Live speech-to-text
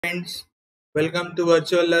Friends, welcome to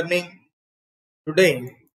virtual learning. Today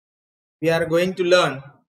we are going to learn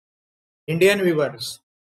Indian viewers.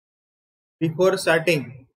 Before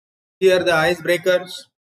starting, here are the icebreakers.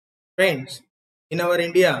 Friends, in our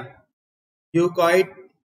India, you quite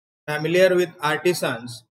familiar with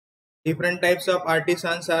artisans. Different types of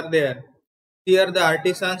artisans are there. Here the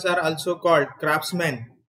artisans are also called craftsmen.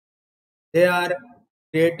 They are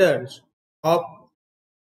creators of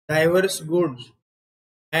diverse goods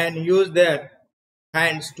and use their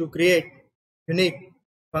hands to create unique,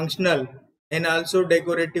 functional, and also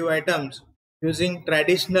decorative items using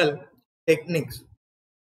traditional techniques.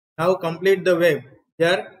 Now complete the web.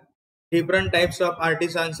 Here, different types of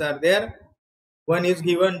artisans are there. One is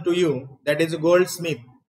given to you, that is goldsmith.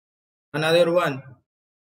 Another one,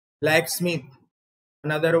 blacksmith.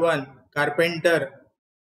 Another one, carpenter,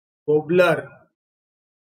 cobbler,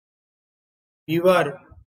 weaver.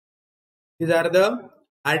 These are the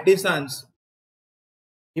artisans.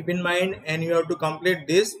 Keep in mind, and you have to complete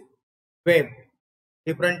this web.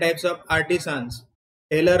 Different types of artisans.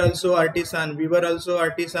 Tailor also artisan, weaver also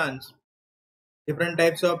artisans. Different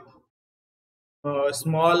types of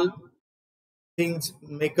small things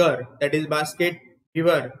maker, that is basket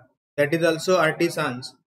weaver, that is also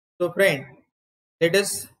artisans. So friend, let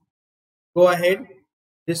us go ahead,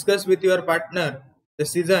 discuss with your partner the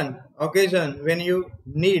season, occasion when you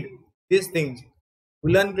need these things.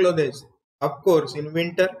 Woolen clothes, of course, in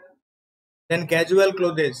winter. Then casual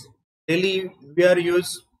clothes, daily wear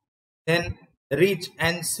use. Then rich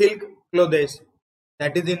and silk clothes,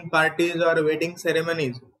 that is in parties or wedding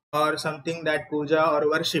ceremonies or something that puja or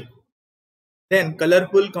worship. Then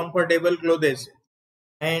colorful, comfortable clothes,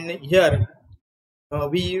 and here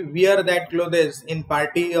we wear that clothes in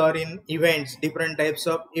party or in events, different types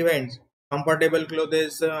of events. Comfortable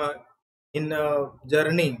clothes in a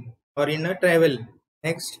journey or in a travel.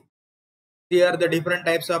 Next, here are the different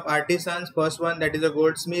types of artisans. First one, that is a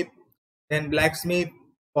goldsmith, then blacksmith,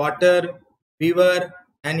 potter, weaver,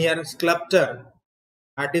 and here sculptor.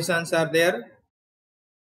 Artisans are there.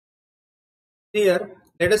 Here,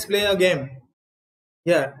 let us play a game.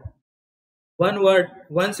 Here, one word,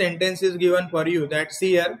 one sentence is given for you. That's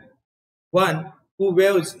here. One who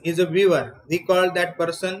waves is a weaver. We call that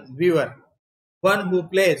person weaver. One who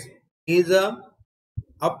plays is a,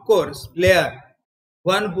 of course, player.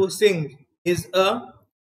 One who sings is a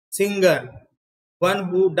singer. One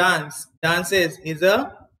who dances is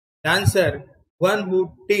a dancer. One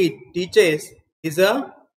who teaches is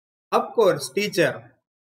a, of course, teacher.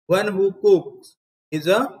 One who cooks is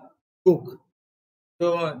a cook.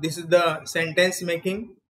 So this is the sentence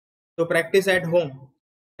making. So practice at home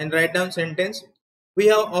and write down sentence. We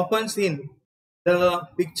have often seen the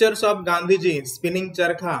pictures of Gandhiji spinning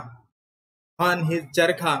charkha on his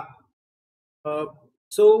charkha.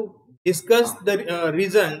 So discuss the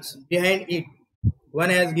reasons behind it. One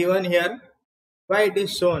has given here why it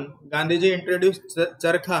is shown. Gandhiji introduced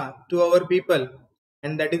charkha to our people,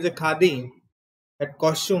 and that is a khadi, that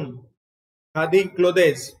costume, khadi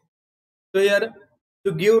clothes. So here,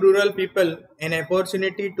 to give rural people an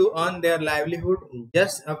opportunity to earn their livelihood,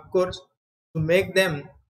 yes, of course, to make them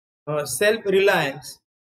self-reliance,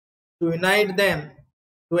 to unite them,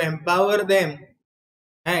 to empower them,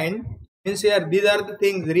 and means here these are the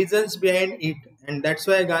things, reasons behind it, and that's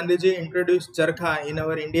why Gandhiji introduced charkha in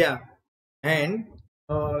our India and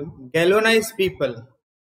galvanize people.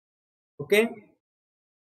 Okay,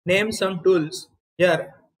 name some tools.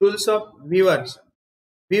 Here, tools of weavers.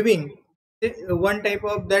 Weaving, one type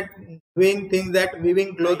of that weaving thing, that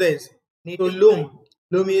weaving clothes. So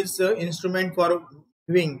loom is instrument for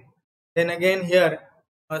weaving. Then again here,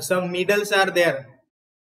 some needles are there.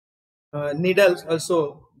 Needles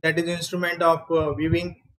also, that is instrument of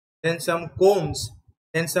weaving. Then some combs,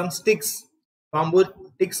 then some sticks, bamboo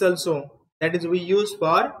sticks also, that is we use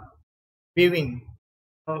for weaving.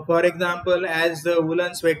 For example, as the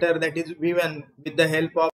woolen sweater that is woven with the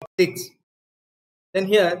help of sticks. Then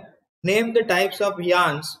here, name the types of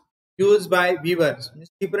yarns used by weavers.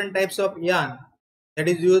 Different types of yarn that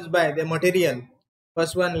is used by the material.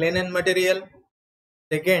 First one, linen material.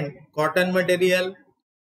 Second, cotton material,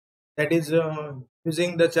 that is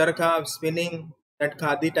using the charkha of spinning, that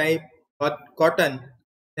khadi type cotton.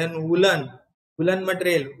 Then woolen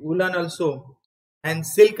material, woolen also, and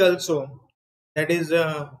silk also, that is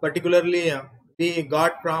particularly we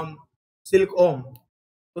got from silkworm.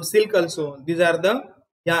 So silk also, these are the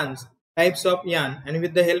yarns, types of yarn, and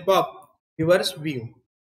with the help of weavers weave.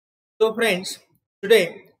 So friends,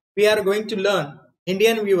 today we are going to learn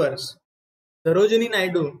Indian weavers. Sarojini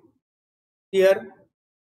Naidu, here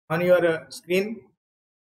on your screen,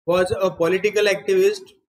 was a political activist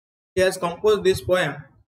He has composed this poem.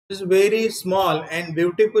 It's very small and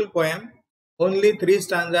beautiful poem. Only three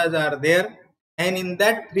stanzas are there, and in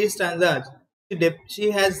that three stanzas,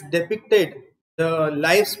 she has depicted the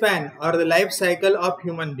lifespan or the life cycle of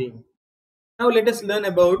human being. Now let us learn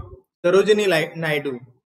about Sarojini Naidu.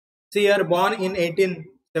 She was born in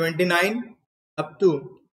 1879 up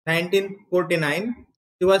to 1949.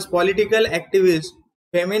 She was political activist,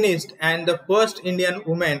 feminist, and the first Indian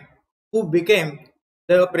woman who became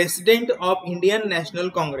the president of Indian National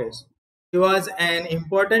Congress. She was an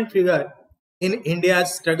important figure in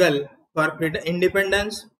India's struggle for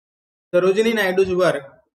independence. Sarojini Naidu's work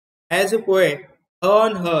as a poet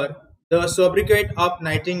earned her the sobriquet of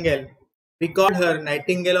Nightingale. We called her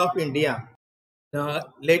Nightingale of India.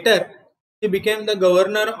 Later, she became the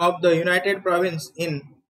governor of the United Province in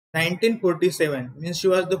 1947. Means she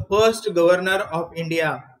was the first governor of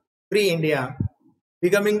India, free India,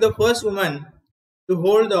 becoming the first woman to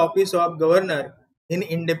hold the office of governor in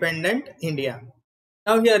independent India.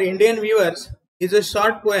 Now here, Indian viewers, is a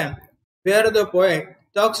short poem where the poet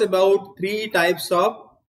talks about three types of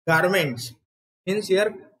garments, means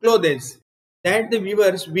here clothes, that the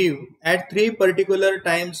viewers view at three particular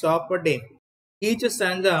times of a day. Each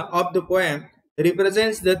stanza of the poem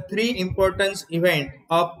represents the three important events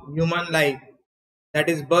of human life, that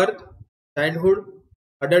is birth, childhood,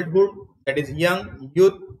 adulthood, that is young,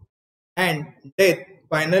 youth, and death,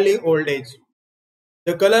 finally old age.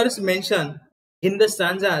 The colors mentioned in the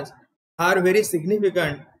stanzas are very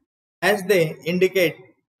significant as they indicate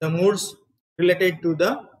the moods related to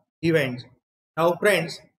the events. Now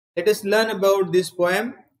friends, let us learn about this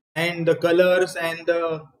poem and the colors and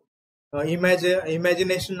the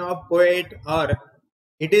imagination of poet, or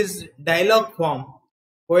it is dialogue form.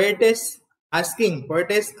 Poetess asking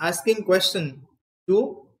question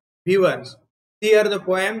to viewers. Here the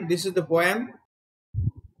poem, this is the poem.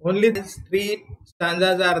 Only these three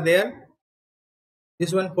stanzas are there.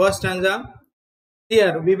 This one first stanza.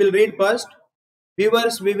 Here we will read first.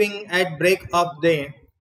 Weavers weaving at break of day.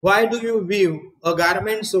 Why do you weave a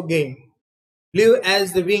garment so gay? Blue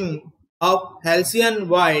as the wing of halcyon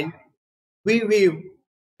wild, we weave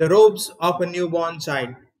the robes of a newborn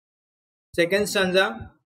child. Second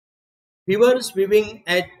stanza. Weavers weaving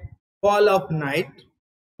at fall of night.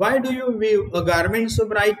 Why do you weave a garment so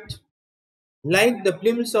bright? Like the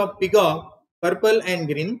plumes of peacock, purple and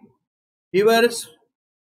green, weavers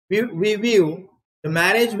we weave the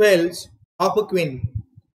marriage bells of a queen.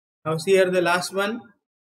 Now see here the last one.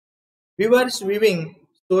 Weavers weaving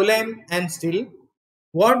solemn and still.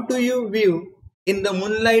 What do you weave in the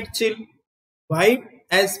moonlight chill? White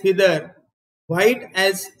as feather, white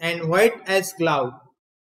as cloud.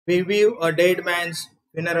 We weave a dead man's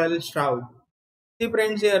funeral shroud. See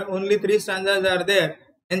friends, here only three stanzas are there,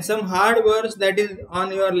 and some hard words that is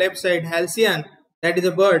on your left side. Halcyon, that is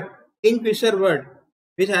a bird, kingfisher bird,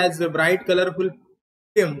 which has the bright colorful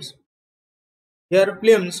plumes. Here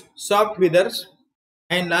plumes, soft feathers,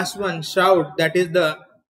 and last one shroud, that is the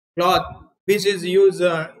cloth which is used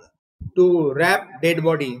to wrap dead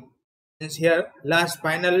body. Is here last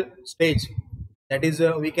final stage, that is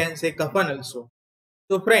we can say kafan also.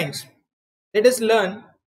 So friends, let us learn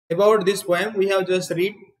about this poem we have just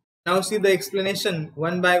read. Now see the explanation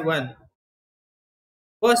one by one.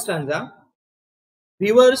 First stanza.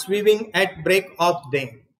 Weavers weaving at break of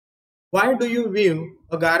day. Why do you weave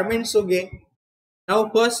a garment so gay? Now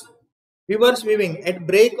first, weavers weaving at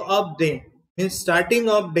break of day means starting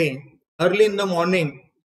of day, early in the morning,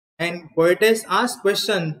 and poetess asks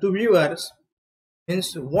question to weavers,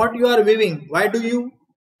 means what you are weaving. Why do you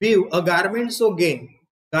weave a garment so gay?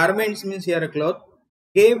 Garments means here a cloth.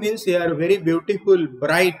 Gay means here very beautiful,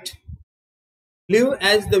 bright. Blue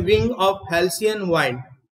as the wing of halcyon wild.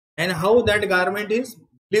 And how that garment is?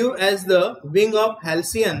 Blue as the wing of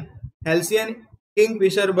halcyon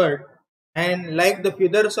kingfisher bird. And like the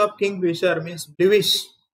feathers of kingfisher means bluish.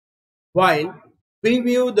 While we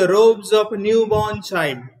weave the robes of a newborn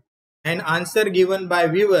child. An answer given by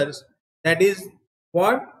weavers, that is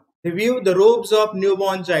what? We weave the robes of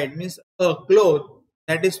newborn child means a cloth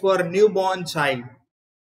that is for newborn child.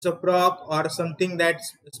 It's a frock or something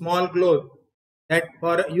that's small cloth that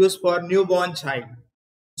for use for newborn child.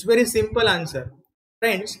 It's very simple answer.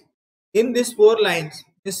 Friends, in these four lines,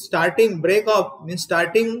 is starting break off means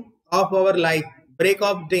starting of our life. Break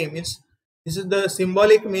of day means this is the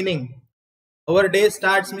symbolic meaning. Our day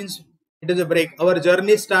starts means it is a break. Our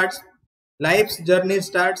journey starts. Life's journey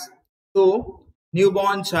starts. So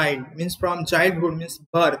newborn child means from childhood means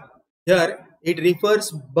birth. Here it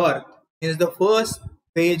refers birth is the first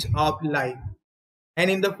phase of life. And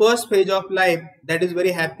in the first phase of life, that is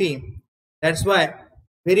very happy. That's why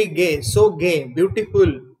very gay, so gay,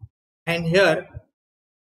 beautiful. And here,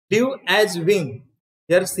 live as wing.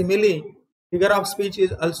 Here, simile, figure of speech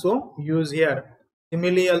is also used here.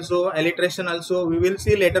 Simile also, alliteration also, we will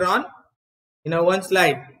see later on in a one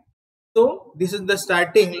slide. So, this is the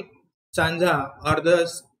starting stanza or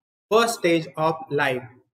the first stage of life.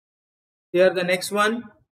 Here, the next one,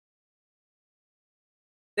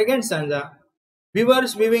 second stanza.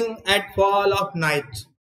 Weavers weaving at fall of night.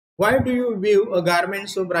 Why do you weave a garment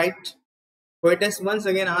so bright? Poetess once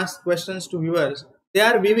again asks questions to weavers. They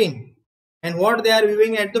are weaving. And what they are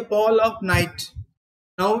weaving at the fall of night.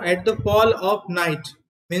 Now at the fall of night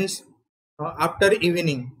means after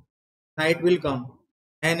evening, night will come.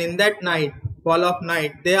 And in that night, fall of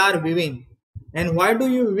night, they are weaving. And why do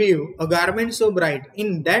you weave a garment so bright?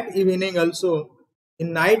 In that evening also,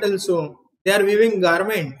 in night also, they are weaving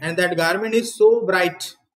garment, and that garment is so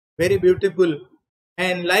bright, very beautiful,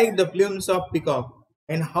 and like the plumes of peacock.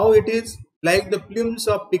 And how it is like the plumes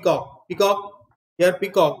of peacock. Peacock, here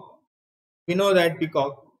peacock. We know that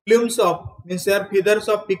peacock. Plumes of means here feathers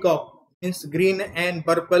of peacock means green and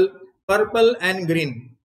purple, purple and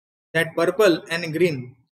green. That purple and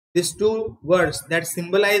green, these two words that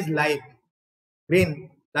symbolize life. Green,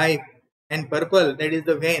 life, and purple, that is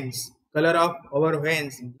the veins, color of our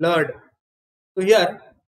veins, blood. So here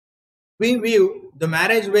we view the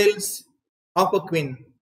marriage veils of a queen.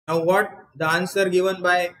 Now what the answer given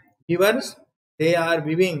by givers? They are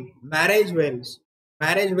weaving marriage veils.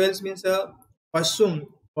 Marriage veils means a costume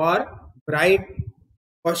for bride,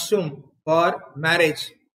 costume for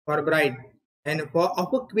marriage, for bride, and for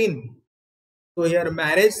of a queen. So here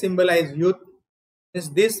marriage symbolize youth, is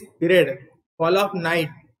this period, fall of night,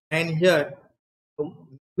 and here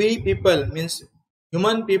we people means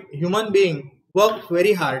human being work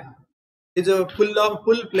very hard. It's a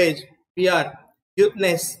full pledge. We are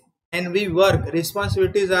youthness and we work.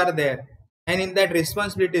 Responsibilities are there, and in that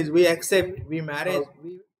responsibilities we accept. We marry.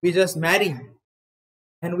 We just marry,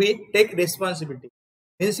 and we take responsibility.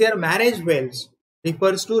 Means here marriage veils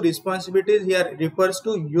refers to responsibilities. Here refers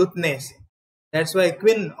to youthness. That's why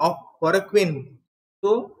queen of for a queen.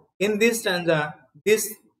 So in this stanza,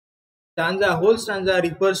 whole stanza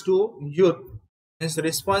refers to youth, means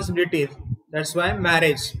responsibilities. That's why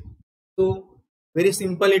marriage. So very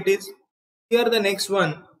simple it is. Here the next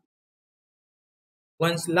one.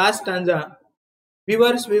 Once last stanza.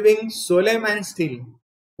 Weavers weaving solemn and still.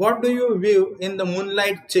 What do you weave in the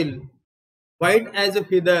moonlight chill? White as a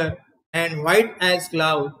feather and white as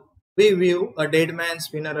cloud, we weave a dead man's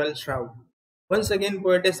funeral shroud. Once again,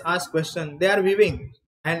 poetess asks question. They are weaving,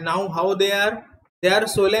 and now how they are? They are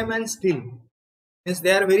solemn and still. Means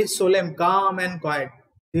they are very solemn, calm and quiet.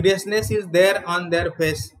 Seriousness is there on their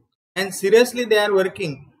face, and seriously they are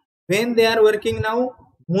working. When they are working now,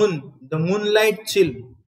 the moonlight chill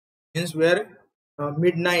means where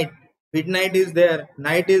midnight is there,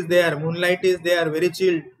 night is there, moonlight is there, very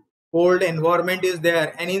chilled, cold environment is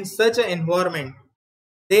there, and in such an environment,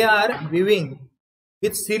 they are weaving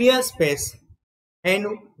with serious face. And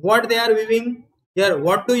what they are weaving here?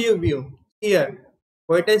 What do you weave here?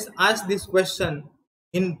 Poetess asks this question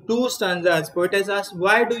in two stanzas. Poetess asks,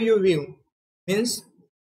 why do you weave? Means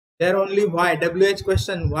there only why, WH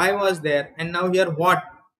question, why was there, and now here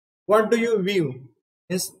what do you weave?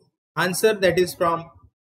 Means answer that is from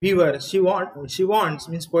weaver. She wants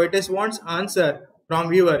means poetess wants answer from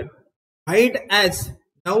weaver. White as,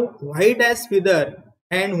 now white as feather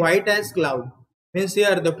and white as cloud, means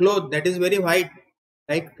here the cloth that is very white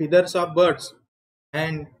like feathers of birds,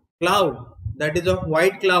 and cloud that is of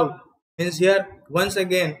white cloud, means here once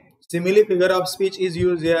again simile figure of speech is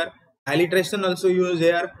used here, alliteration also used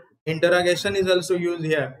here, interrogation is also used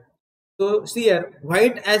here. So see here,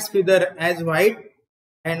 white as feather as white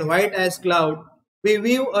and white as cloud, we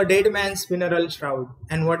weave a dead man's funeral shroud.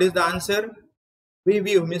 And what is the answer? We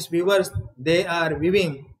weave means weavers, they are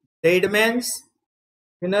weaving dead man's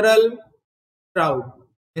funeral shroud.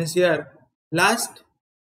 Means here last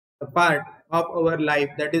part of our life,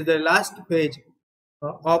 that is the last page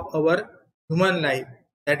of our human life,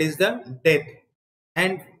 that is the death.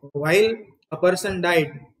 And while a person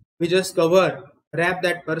died, we just wrap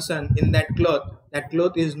that person in that cloth. That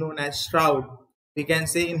cloth is known as shroud. We can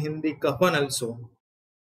say in Hindi kafan also.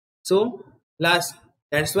 So last,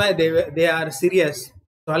 that's why they are serious,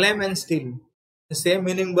 solemn and still. The same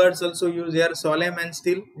meaning words also use here. Solemn and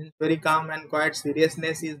still means very calm and quiet.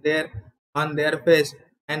 Seriousness is there on their face,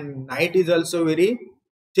 and night is also very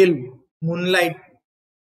chill, moonlight.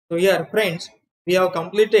 So here, friends, we have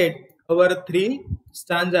completed our 3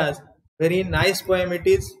 stanzas. Very nice poem it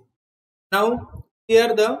is. Now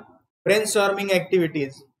here the brainstorming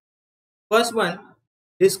activities. First one,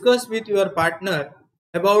 Discuss with your partner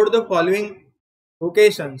about the following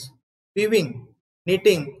vocations: weaving,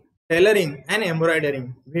 knitting, tailoring, and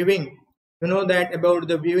embroidering. Weaving, you know that about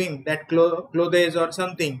the weaving, that clothes or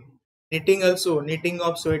something. Knitting also, knitting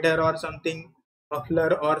of sweater or something,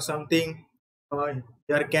 muffler or something, uh,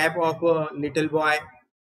 your cap of a little boy.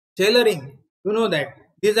 Tailoring, you know that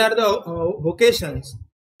these are the vocations,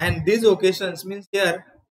 and these vocations means here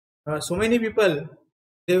so many people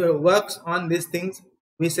they works on these things.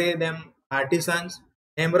 We say them artisans.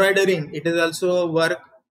 Embroidering, it is also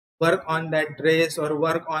work on that dress or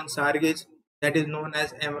work on sargis, that is known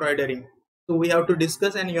as embroidering. So we have to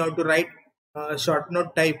discuss and you have to write short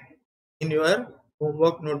note type in your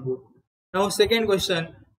homework notebook. Now second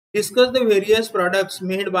question, discuss the various products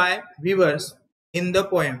made by weavers in the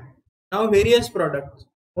poem. Now various products,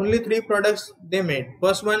 only three products they made.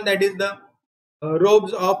 First one, that is the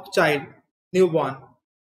robes of child, newborn.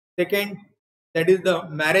 Second, that is the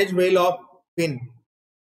marriage veil of queen,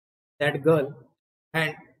 that girl.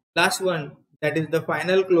 And last one, that is the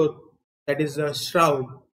final cloth, that is the shroud.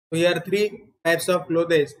 So here are three types of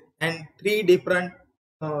clothes and three different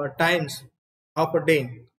times of a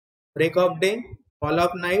day: break of day, fall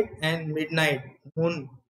of night, and midnight,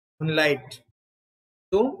 moonlight.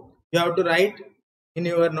 So you have to write in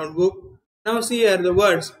your notebook. Now see here the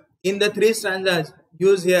words in the three stanzas.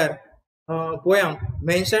 Use here poem.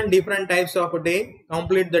 Mention different types of a day.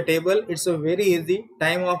 Complete the table. It's a very easy.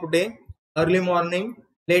 Time of day: early morning,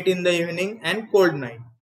 late in the evening, and cold night.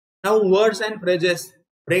 Now words and phrases.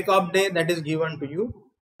 Break of day, that is given to you.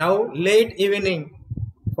 Now late evening,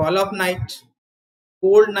 fall of night,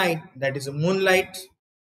 cold night, that is moonlight.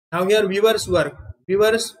 Now here weavers work.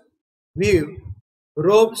 Weavers weave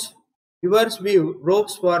robes. Weavers weave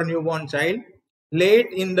robes for newborn child. Late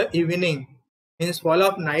in the evening means fall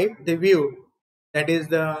of night they weave, that is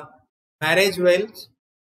the marriage veils.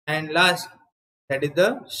 And last, that is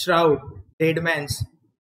the shroud, dead man's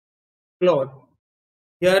cloth.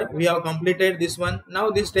 Here we have completed this one.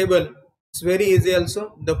 Now this table is very easy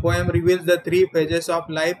also. The poem reveals the three phases of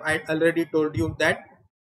life. I already told you that.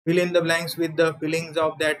 Fill in the blanks with the fillings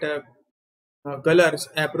of that colors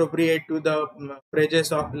appropriate to the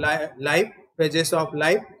phases of life. Phases of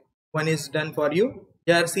life. One is done for you.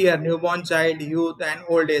 Here see a newborn child, youth, and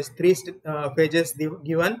old age. Three phases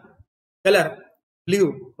given. Color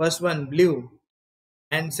blue. First one blue,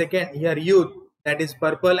 and second here youth, that is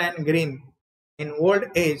purple and green. In old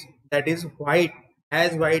age, that is white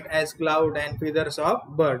as cloud and feathers of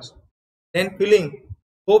birds. Then filling,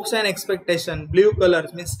 hopes and expectation, blue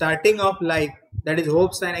colors means starting of life, that is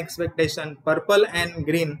hopes and expectation. Purple and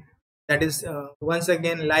green, that is once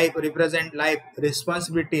again life, represent life,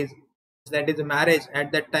 responsibilities, that is marriage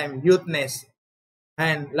at that time, youthness.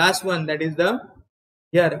 And last one, that is the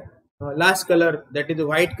here last color, that is the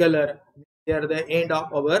white color. Here the end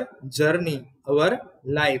of our journey, our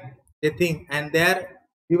life, they think. And their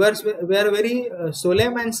viewers were very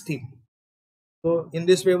solemn and still. So in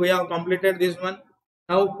this way we have completed this one.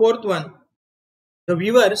 Now fourth one, the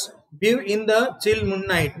viewers view in the chill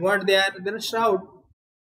moonlight. What they are? Their shroud,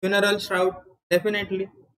 funeral shroud, definitely.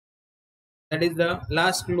 That is the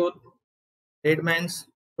last cloth, dead man's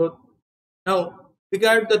cloth. Now we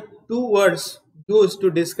got the two words used to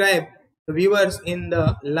describe the viewers in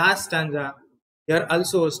the last stanza. Here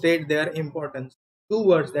also state their importance. Two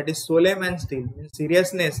words, that is solemn and still.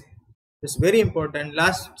 Seriousness is very important.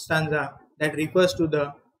 Last stanza, that refers to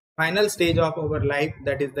the final stage of our life,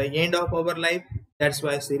 that is the end of our life. That's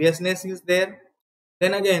why seriousness is there.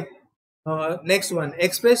 Then again, next one,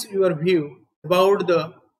 express your view about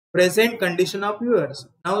the present condition of viewers.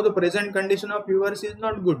 Now the present condition of viewers is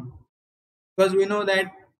not good, because we know that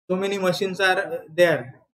so many machines are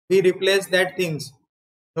there. We replace that things.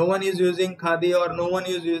 No one is using khadi or no one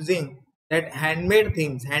is using that handmade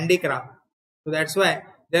things, handicraft. So that's why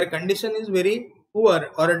their condition is very poor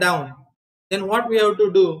or down. Then what we have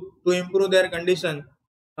to do to improve their condition?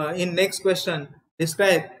 In next question,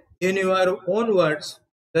 describe in your own words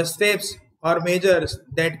the steps or measures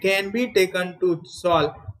that can be taken to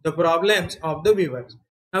solve the problems of the viewers.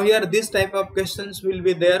 Now here this type of questions will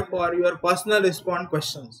be there for your personal response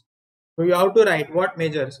questions. So you have to write what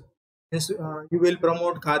measures. You will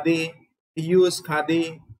promote khadi, use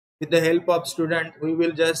khadi. With the help of student, we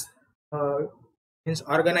will just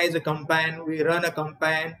organize a campaign. We run a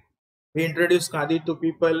campaign. We introduce khadi to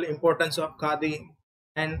people, importance of khadi,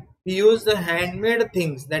 and we use the handmade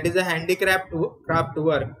things, that is a handicraft craft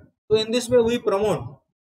work. So in this way we promote.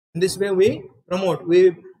 In this way we promote.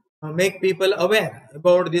 We make people aware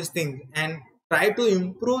about these things and try to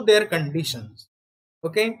improve their conditions.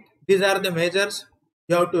 Okay, these are the measures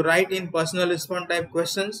you have to write in personal response type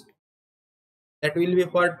questions. That will be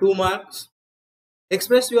for 2 marks.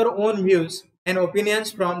 Express your own views and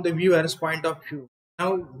opinions from the viewer's point of view.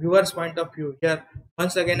 Now, viewer's point of view here.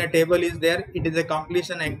 Once again, a table is there. It is a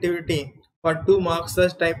completion activity. For 2 marks,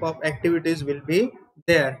 such type of activities will be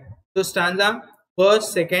there. So, stanza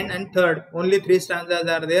first, second, and third. Only 3 stanzas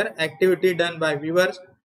are there. Activity done by viewers.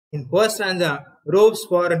 In first stanza, robes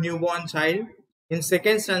for a newborn child. In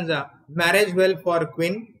second stanza, marriage well for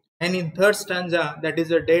queen. And in third stanza, that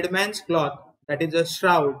is a dead man's cloth. That is a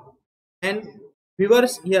shroud. And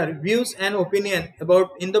viewers here views and opinion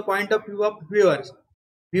about in the point of view of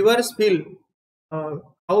viewers feel uh,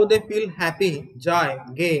 how they feel happy, joy,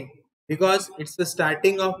 gay, because it's the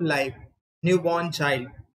starting of life, newborn child,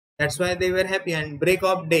 that's why they were happy. And break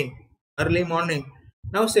of day, early morning.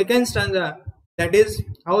 Now second stanza, that is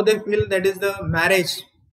how they feel, that is the marriage,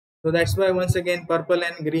 so that's why once again purple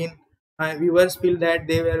and green, viewers feel that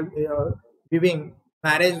they were giving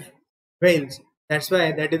marriage veils. That's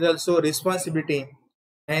why that is also responsibility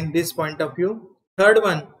and this point of view. Third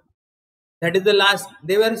one, that is the last.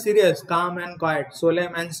 They were serious, calm and quiet,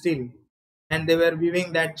 solemn and still, and they were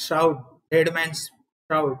weaving that shroud, dead man's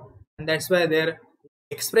shroud, and that's why their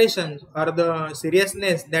expressions or the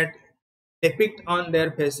seriousness that depict on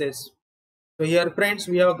their faces. So here, friends,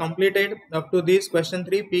 we have completed up to this question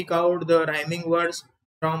 3. Pick out the rhyming words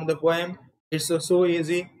from the poem. It's so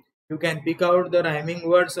easy. You can pick out the rhyming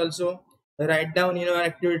words also. Write down in your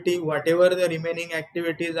activity whatever the remaining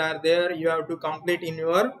activities are there. You have to complete in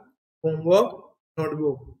your homework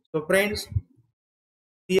notebook. So friends,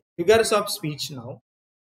 here figures of speech now.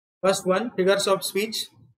 First one, figures of speech.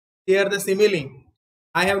 Here the simile.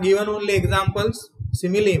 I have given only examples.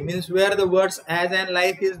 Simile means where the words as and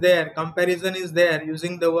like is there, comparison is there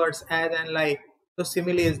using the words as and like. So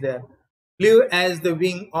simile is there. Blue as the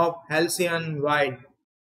wing of Halcyon wild.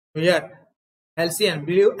 Here Halcyon,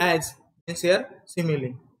 blue as means here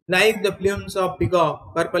simile. Like the plumes of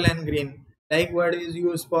peacock, purple and green. Like word is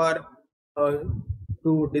used for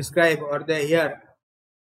to describe or the here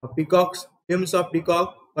peacocks, plumes of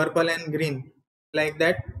peacock, purple and green. Like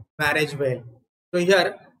that marriage veil. So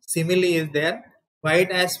here simile is there.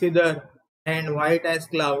 White as feather and white as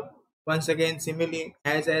cloud. Once again simile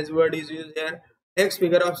as word is used here. Next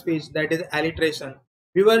figure of speech, that is alliteration.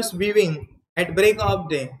 Viewers weaving at break of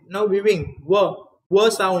day. Now weaving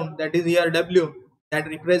w sound, that is here w, that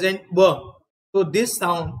represent w. So this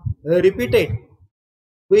sound repeated,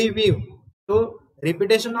 we weave. So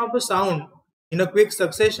repetition of a sound in a quick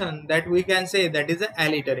succession, that we can say that is an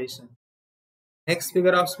alliteration. Next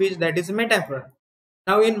figure of speech, that is metaphor.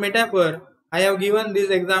 Now in metaphor, I have given this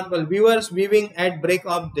example. Viewers weaving at break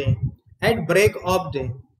of day. At break of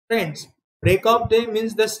day. Friends, break of day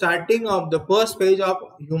means the starting of the first page of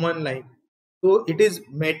human life. So it is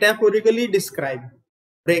metaphorically described.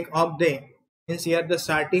 Break of day means here the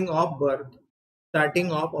starting of birth,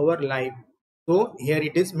 starting of our life. So here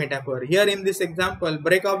it is metaphor. Here in this example,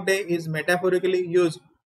 break of day is metaphorically used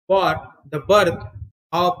for the birth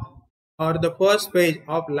of or the first page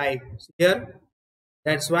of life. Here,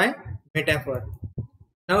 that's why metaphor.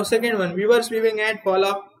 Now second one, viewers weaving at fall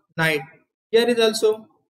of night. Here is also,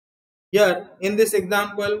 here in this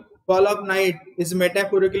example, fall of night is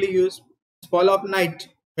metaphorically used. Fall of night,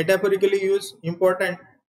 metaphorically used, important.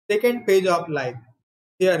 Second page of life.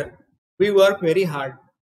 Here, we work very hard.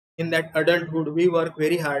 In that adulthood, we work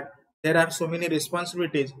very hard. There are so many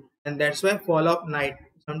responsibilities, and that's why fall of night.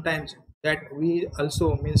 Sometimes that we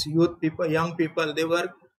also means youth people, young people, they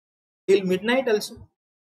work till midnight also.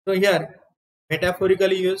 So here,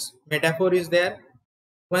 metaphorically used, metaphor is there.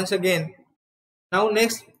 Once again, now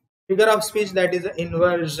next figure of speech, that is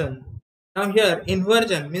inversion. Now here,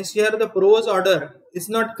 inversion means here the prose order is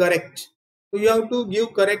not correct. So you have to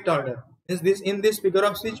give correct order. Means this in this figure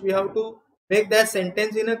of speech, we have to make that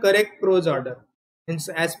sentence in a correct prose order. Means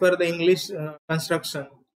as per the English construction.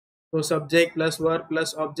 So subject plus verb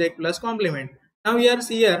plus object plus complement. Now here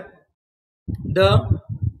the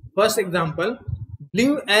first example,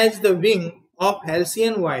 blue as the wing of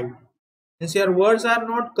Halcyon wild. Means your words are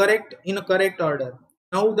not correct in a correct order.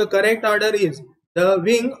 Now the correct order is the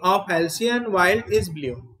wing of Halcyon wild is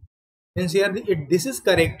blue. Means here this is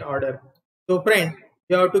correct order. So friend,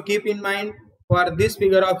 you have to keep in mind for this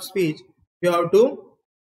figure of speech, you have to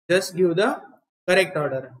just give the correct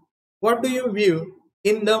order. What do you view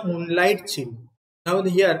in the moonlight chill? Now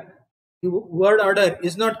here the word order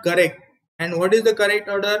is not correct. And what is the correct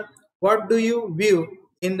order? What do you view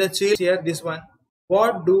in the chill? Here this one.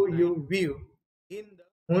 What do you view in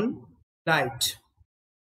the moonlight?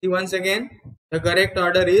 See once again, the correct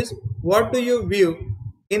order is what do you view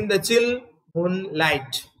in the chill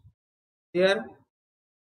moonlight. Here,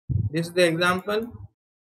 this is the example.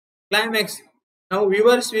 Climax. Now we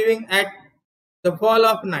were swimming at the fall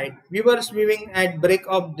of night. We were swimming at break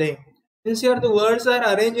of day. Since here the words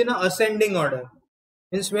are arranged in a ascending order.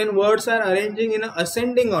 Means when words are arranging in a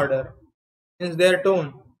ascending order, means their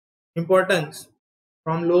tone, importance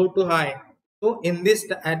from low to high. So in this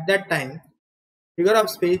at that time, figure of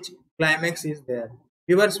speech climax is there.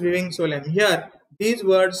 We were swimming solemn. Here these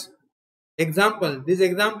words these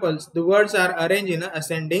examples, the words are arranged in a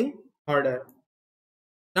ascending order.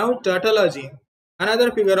 Now tautology,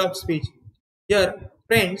 another figure of speech. Here,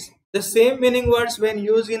 friends, the same meaning words when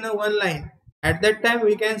used in a one line. At that time,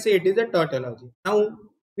 we can say it is a tautology. Now,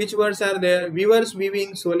 which words are there? We were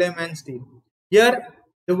swimming, solemn and still. Here,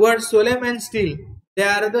 the words solemn and still, they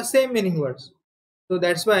are the same meaning words. So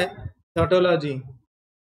that's why tautology.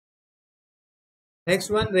 Next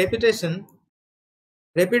one, repetition.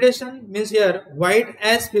 Repetition means here white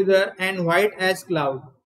as feather and white as cloud.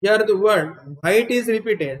 Here the word white is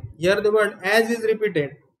repeated. Here the word as is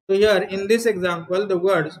repeated. So here in this example the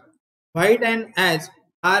words white and as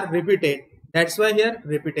are repeated. That's why here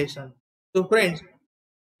repetition. So friends,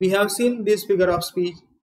 we have seen this figure of speech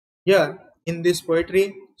here in this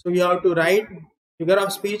poetry. So you have to write figure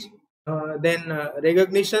of speech, then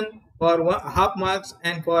recognition for half marks,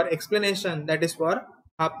 and for explanation, that is for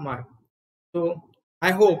half mark. So I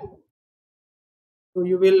hope so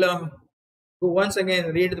you will once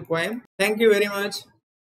again read the poem. Thank you very much.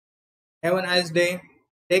 Have a nice day.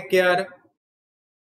 Take care.